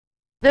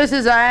This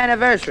is our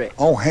anniversary.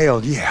 Oh,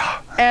 hell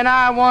yeah. And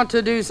I want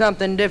to do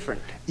something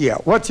different. Yeah,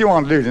 what you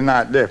want to do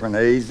tonight different,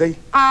 Easy?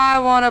 I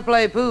want to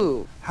play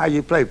pool. How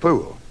you play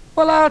pool?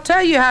 Well, I'll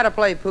tell you how to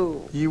play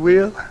pool. You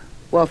will?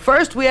 Well,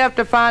 first we have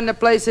to find a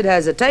place that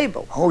has a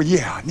table. Oh,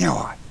 yeah. Now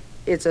what?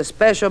 It's a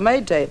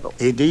special-made table.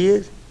 It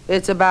is?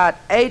 It's about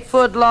 8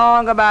 foot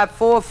long, about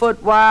 4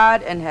 foot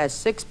wide, and has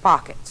 6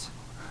 pockets.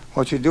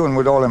 What you doing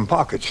with all them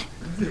pockets?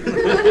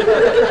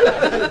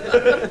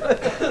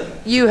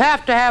 You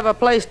have to have a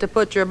place to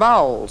put your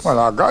balls. Well,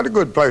 I got a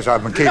good place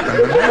I've been keeping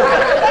them.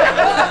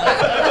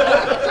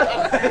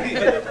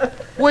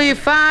 We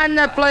find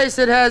the place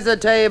that has a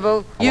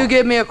table. You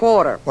give me a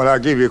quarter. Well, I'll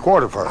give you a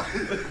quarter for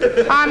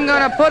it. I'm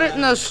going to put it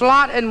in the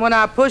slot, and when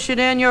I push it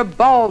in, your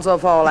balls will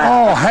fall out.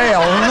 Oh,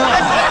 hell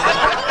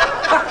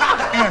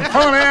no. In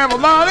front of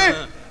everybody?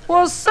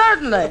 Well,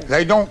 certainly.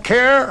 They don't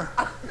care?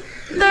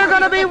 They're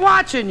going to be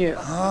watching you.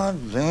 Oh,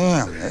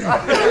 damn.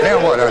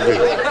 Now what I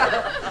do?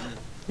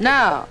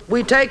 Now,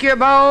 we take your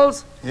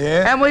balls,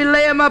 yeah, and we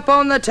lay them up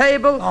on the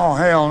table. Oh,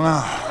 hell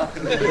no.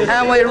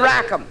 And we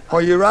rack them.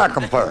 Well, you rack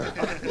them for?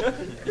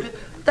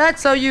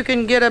 That's so you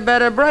can get a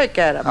better break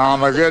at them.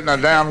 I'm getting a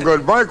damn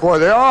good break where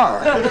they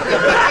are.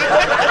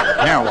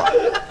 Now what?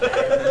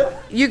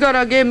 You're going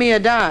to give me a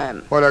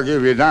dime. What'd I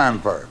give you a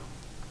dime for?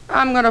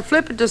 I'm going to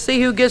flip it to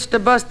see who gets to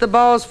bust the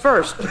balls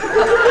first.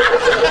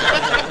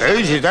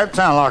 Easy, that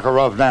sounds like a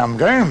rough damn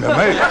game to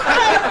me.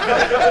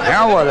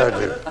 Now what I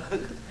do?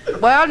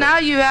 Well, now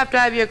you have to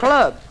have your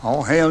club.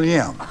 Oh, hell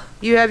yeah.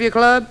 You have your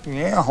club?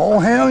 Yeah, oh,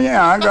 hell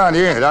yeah, I got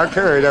it. I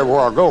carry that where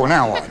I go.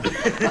 Now what?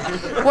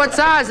 What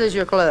size is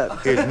your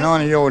club? It's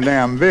none of your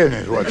damn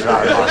business what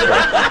size my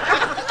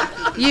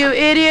club. You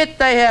idiot,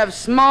 they have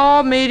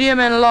small,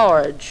 medium, and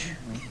large.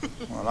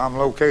 Well, I'm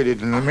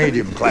located in the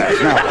medium class.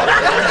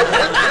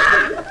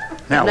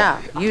 Now what? Now,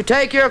 you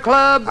take your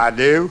club. I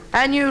do.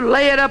 And you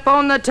lay it up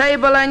on the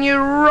table and you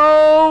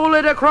roll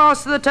it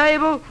across the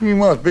table. You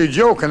must be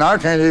joking. I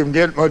can't even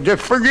get well,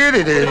 just forget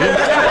it, is it?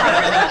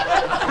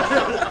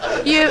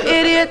 You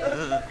idiot.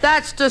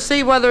 That's to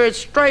see whether it's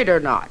straight or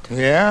not.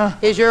 Yeah?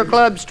 Is your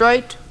club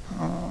straight?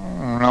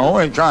 No,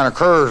 it kind of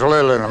curves a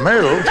little in the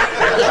middle.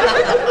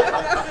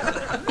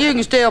 You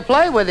can still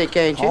play with it,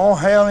 can't you? Oh,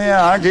 hell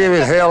yeah. I give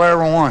it hell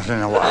every once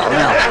in a while.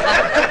 Now,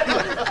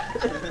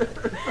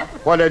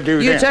 what'd I do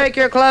You then? take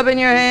your club in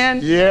your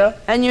hand. Yeah?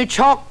 And you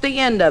chalk the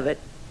end of it.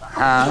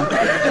 Huh?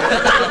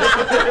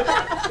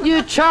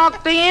 You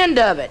chalk the end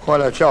of it.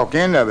 What'd I chalk the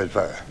end of it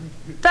for?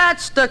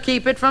 That's to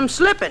keep it from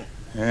slipping.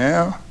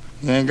 Yeah?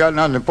 You ain't got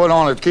nothing to put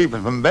on it to keep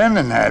it from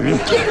bending, have you?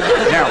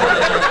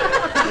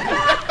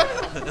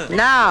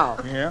 Now,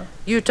 yeah?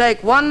 You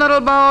take one little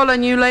ball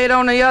and you lay it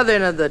on the other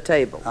end of the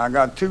table. I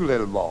got 2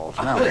 little balls.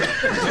 Now.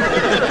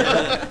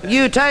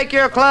 You take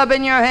your club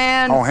in your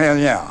hand. Oh, hell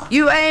yeah.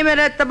 You aim it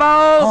at the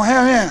ball. Oh,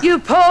 hell yeah. You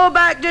pull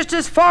back just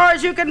as far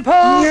as you can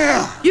pull.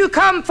 Yeah. You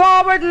come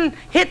forward and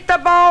hit the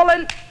ball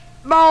and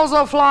balls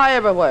will fly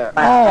everywhere.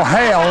 Oh,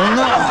 hell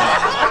no.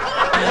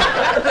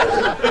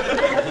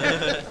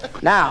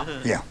 Now.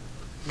 Yeah.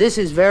 This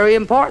is very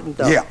important,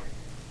 though. Yeah.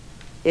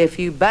 If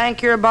you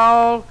bank your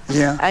ball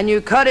and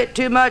you cut it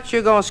too much,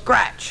 you're going to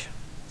scratch.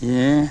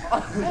 Yeah?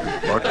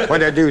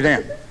 What'd I do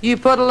then? You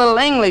put a little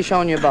English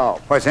on your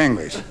ball. What's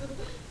English?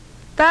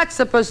 That's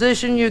the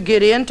position you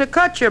get in to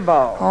cut your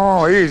ball.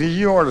 Oh, easy.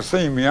 You ought to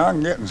see me.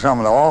 I'm getting some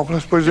of the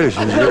awfulest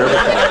positions here.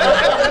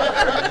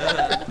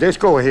 Just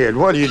go ahead.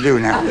 What do you do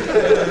now?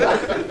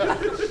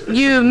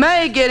 You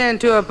may get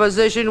into a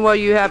position where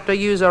you have to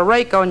use a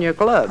rake on your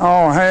club.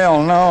 Oh,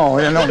 hell no.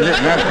 You don't get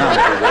in that kind of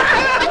position.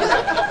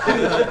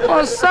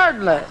 Well,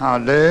 certainly. I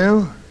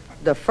do?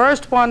 The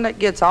first one that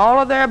gets all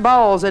of their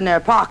balls in their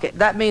pocket,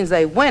 that means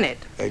they win it.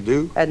 They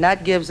do? And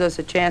that gives us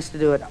a chance to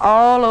do it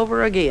all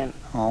over again.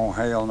 Oh,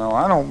 hell no.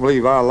 I don't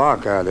believe I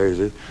like that,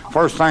 Easy.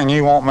 First thing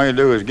you want me to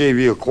do is give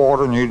you a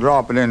quarter and you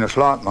drop it in the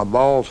slot and my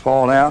balls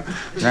fall out.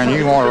 Then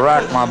you want to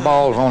rack my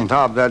balls on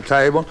top of that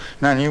table.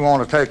 Then you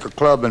want to take a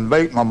club and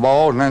beat my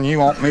balls. And then you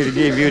want me to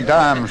give you a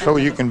dime so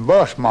you can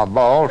bust my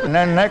balls. And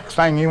then the next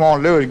thing you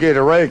want to do is get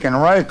a rake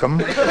and rake them.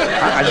 You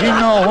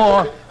know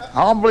what?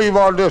 I believe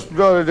I'll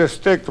rather just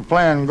stick to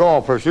playing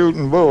golf or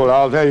shooting bull.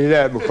 I'll tell you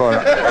that because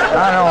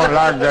I don't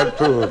like that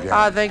pool game.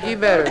 I think you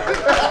better.